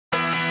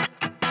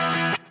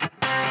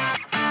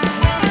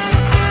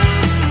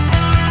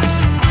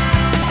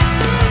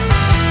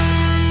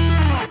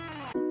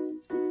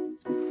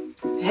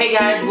Hey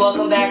guys,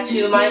 welcome back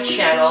to my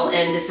channel,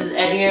 and this is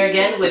Ed here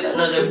again with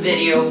another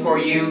video for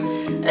you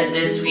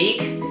this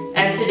week.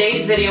 And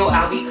today's video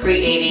I'll be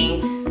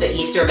creating the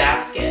Easter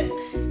basket.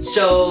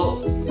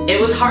 So it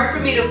was hard for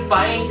me to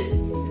find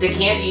the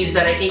candies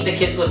that I think the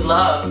kids would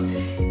love,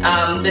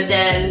 but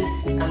then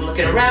I'm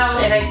looking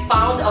around and I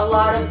found a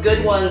lot of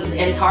good ones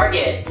in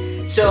Target.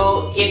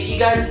 So if you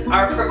guys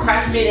are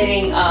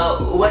procrastinating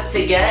what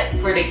to get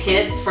for the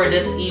kids for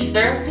this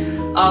Easter,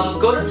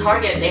 go to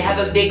Target. They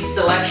have a big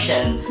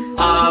selection.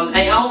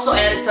 I also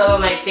added some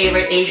of my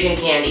favorite Asian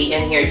candy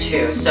in here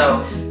too.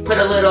 So put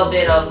a little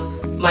bit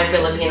of my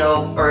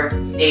Filipino or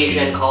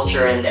Asian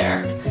culture in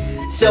there.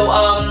 So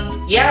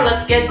yeah,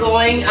 let's get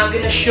going. I'm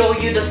gonna show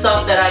you the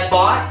stuff that I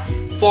bought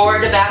for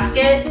the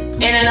basket,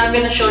 and then I'm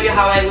gonna show you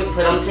how I would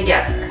put them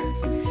together.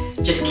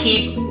 Just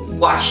keep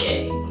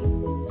watching.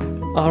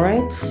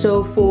 Alright,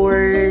 so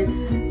for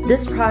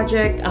this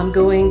project, I'm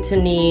going to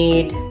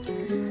need,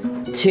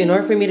 in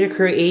order for me to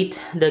create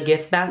the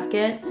gift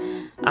basket,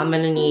 I'm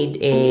gonna need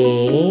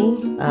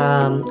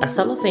a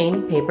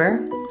cellophane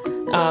paper.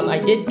 I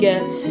did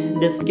get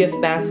this gift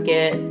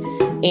basket,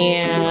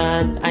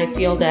 and I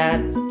feel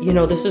that, you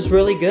know, this is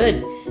really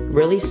good,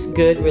 really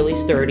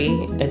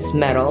sturdy. It's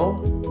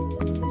metal,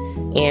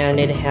 and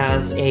it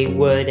has a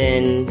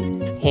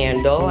wooden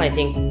handle. I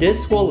think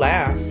this will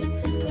last.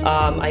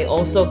 I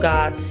also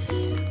got,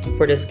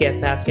 for this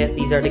gift basket,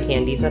 these are the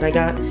candies that I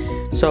got.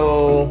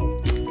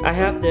 So I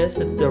have this,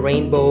 it's the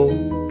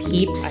Rainbow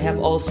Peeps. I have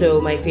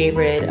also my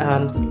favorite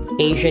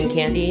Asian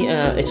candy.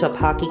 It's a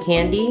Pocky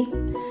candy.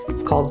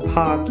 It's called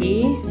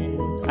Pocky.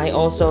 I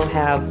also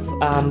have,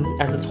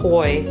 as a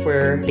toy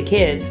for the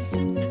kids,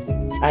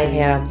 I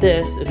have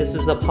this. This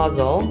is a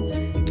puzzle.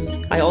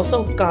 I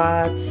also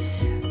got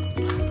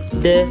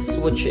this,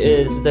 which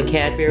is the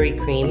Cadbury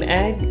cream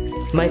egg.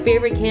 My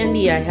favorite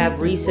candy, I have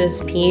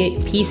Reese's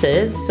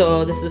Pieces.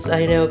 So this is,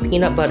 I know,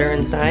 peanut butter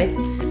inside,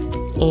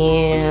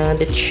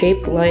 and it's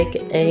shaped like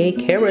a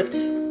carrot.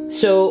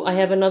 So I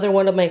have another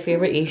one of my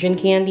favorite Asian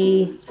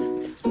candy.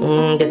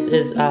 This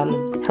is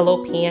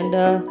Hello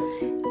Panda,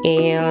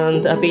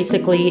 and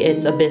basically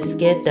it's a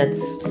biscuit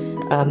that's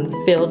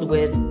filled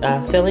with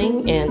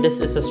filling, and this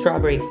is a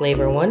strawberry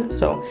flavor one.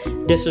 So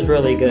this is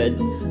really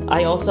good.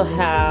 I also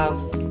have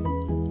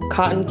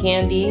cotton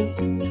candy.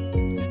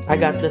 I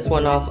got this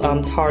one off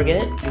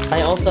Target.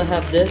 I also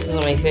have this is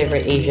my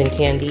favorite Asian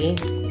candy.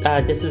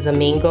 This is a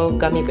mango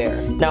gummy bear.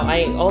 Now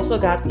I also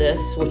got this,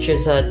 which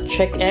is a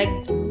chick egg.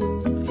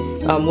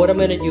 What I'm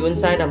gonna do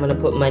inside, I'm gonna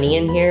put money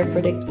in here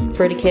for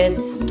the kids.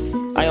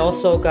 I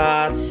also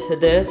got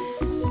this.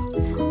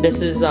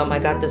 This is I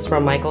got this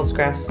from Michael's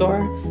craft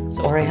store.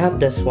 So, or I have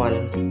this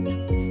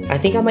one. I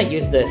think I might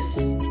use this,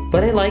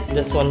 but I like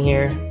this one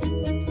here.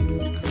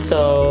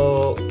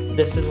 So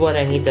this is what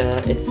I need.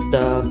 It's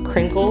the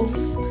crinkles.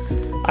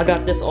 I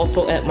got this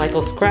also at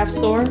Michael's craft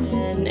store,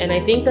 and I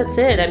think that's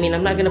it. I mean,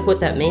 I'm not gonna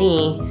put that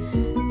many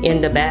in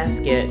the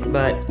basket,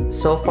 but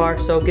so far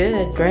so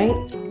good, right?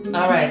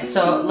 Alright,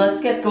 so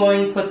let's get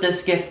going, put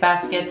this gift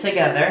basket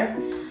together.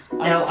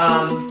 Now,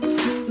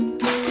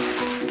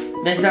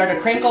 these are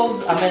the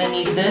crinkles. I'm gonna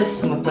need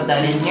this. I'm gonna put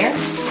that in here.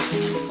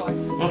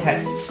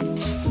 Okay,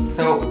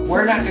 so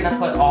we're not gonna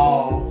put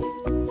all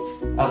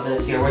of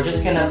this here. We're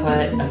just gonna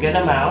put a good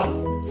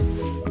amount.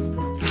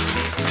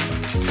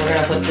 We're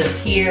gonna put this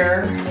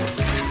here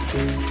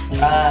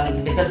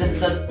because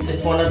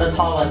it's one of the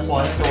tallest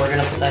ones, so we're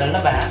gonna put that in the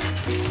back.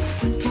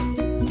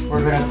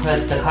 We're gonna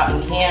put the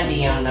cotton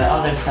candy on the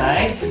other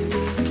side.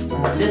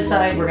 On this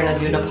side, we're gonna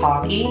do the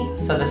Pocky.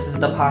 So this is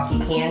the Pocky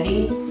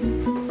candy,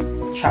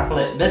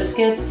 chocolate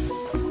biscuits,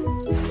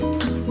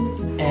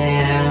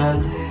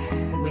 and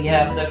we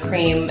have the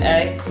cream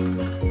eggs.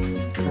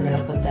 We're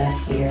gonna put that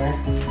here,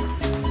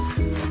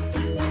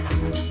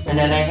 and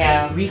then I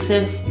have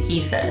Reese's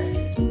Pieces.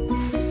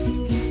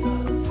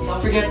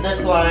 Don't forget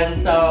this one,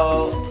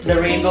 so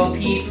the Rainbow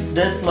Peeps,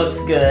 this looks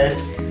good.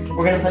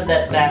 We're gonna put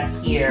that back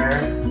here.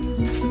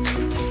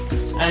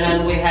 And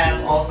then we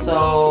have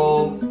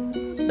also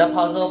the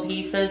puzzle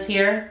pieces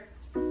here.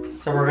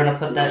 So we're gonna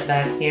put that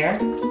back here.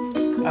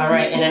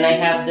 Alright, and then I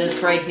have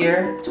this right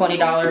here,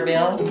 $20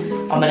 bill.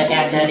 I'm gonna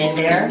add that in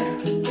there.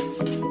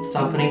 So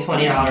I'm putting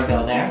 $20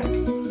 bill there.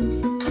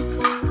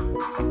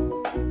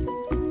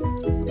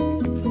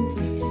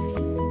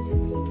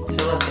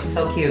 So look, it's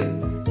so cute.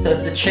 So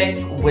it's the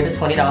chick with a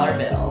 $20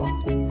 bill.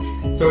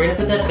 So we're gonna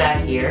put that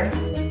back here.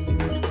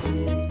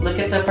 Look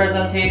at the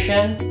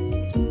presentation.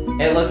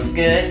 It looks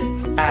good,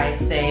 I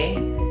say.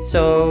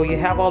 So you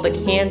have all the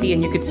candy,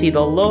 and you could see the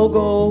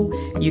logo.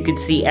 You could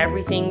see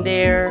everything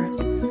there.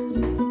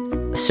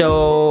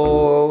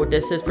 So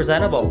this is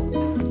presentable.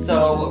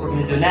 So what we're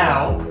gonna do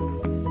now,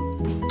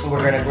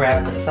 we're gonna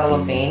grab the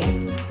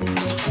cellophane.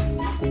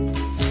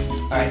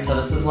 Alright, so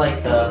this is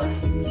like the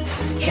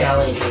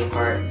challenging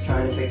part,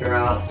 trying to figure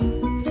out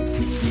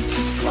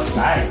what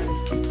size.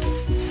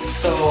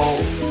 So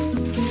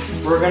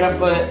we're gonna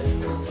put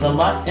the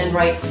left and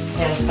right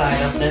hand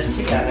side of this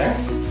together,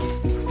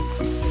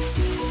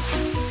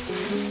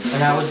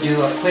 and I would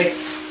do a quick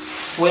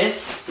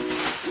twist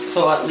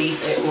so at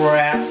least it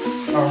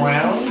wraps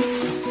around.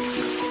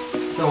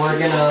 So we're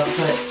gonna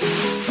put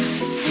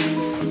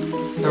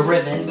the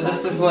ribbon. So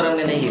this is what I'm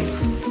gonna use.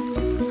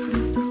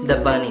 The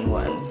bunny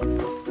one.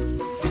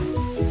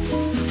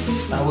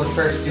 I would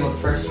first do a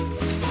first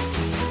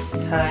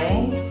tie.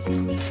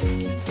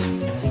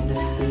 And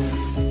then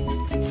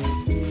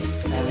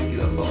I would do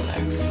a bow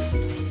next.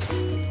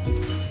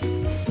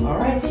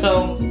 Alright,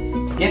 so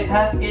gift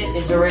basket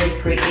is already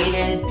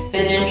created,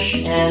 finished,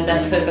 and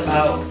that took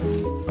about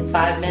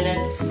 5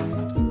 minutes.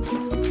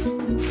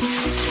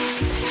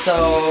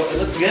 So it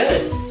looks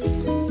good.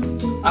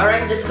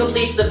 Alright, this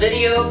completes the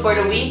video for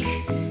the week.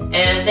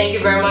 And thank you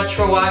very much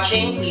for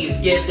watching. Please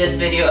give this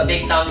video a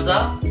big thumbs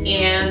up.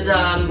 And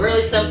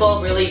really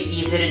simple, really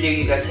easy to do.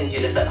 You guys can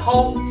do this at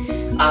home.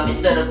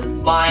 Instead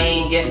of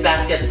buying gift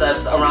baskets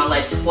that's around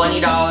like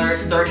 $20,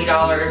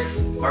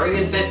 $30, or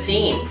even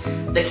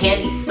 $15. The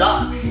candy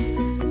sucks.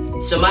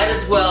 So might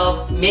as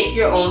well make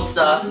your own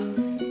stuff,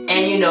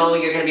 and you know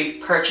you're gonna be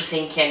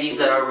purchasing candies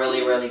that are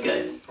really, really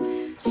good.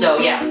 So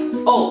yeah.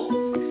 Oh,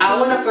 I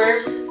wanna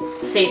first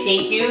say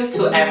thank you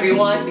to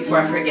everyone before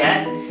I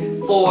forget.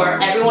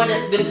 For everyone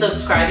that's been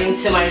subscribing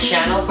to my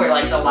channel for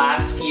like the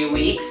last few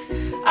weeks.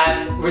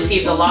 I've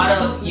received a lot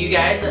of you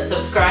guys that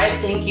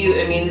subscribe. Thank you,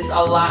 it means a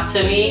lot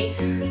to me.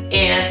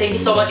 And thank you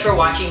so much for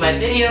watching my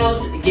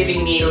videos,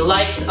 giving me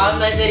likes on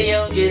my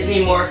videos, gives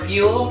me more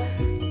fuel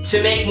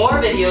to make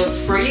more videos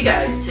for you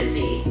guys to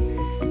see.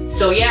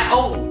 So yeah,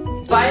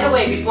 oh, by the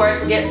way, before I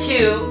forget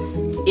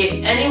too, if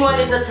anyone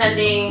is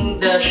attending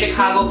the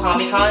Chicago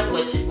Comic-Con,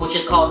 which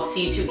is called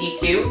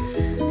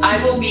C2E2,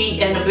 I will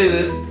be in a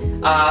booth,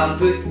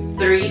 booth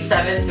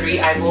 373.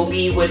 I will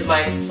be with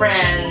my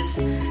friends,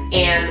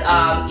 and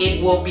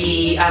it will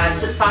be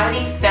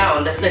Society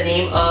Found, that's the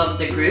name of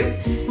the group,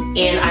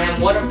 and I am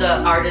one of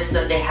the artists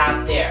that they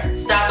have there.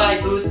 Stop by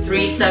booth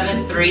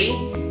 373,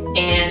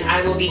 and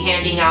I will be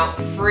handing out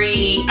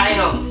free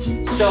items.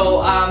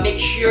 So make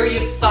sure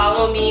you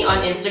follow me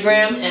on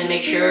Instagram, and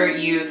make sure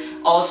you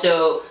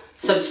also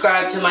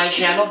subscribe to my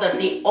channel. That's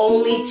the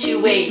only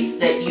 2 ways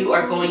that you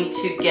are going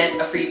to get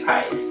a free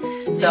prize.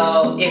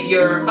 So if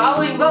you're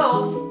following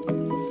both,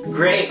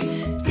 great,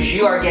 because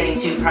you are getting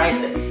 2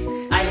 prizes.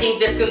 I think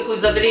this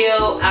concludes the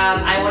video.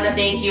 I want to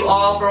thank you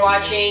all for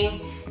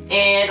watching,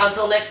 and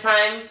until next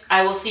time,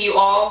 I will see you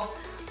all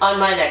on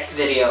my next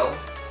video.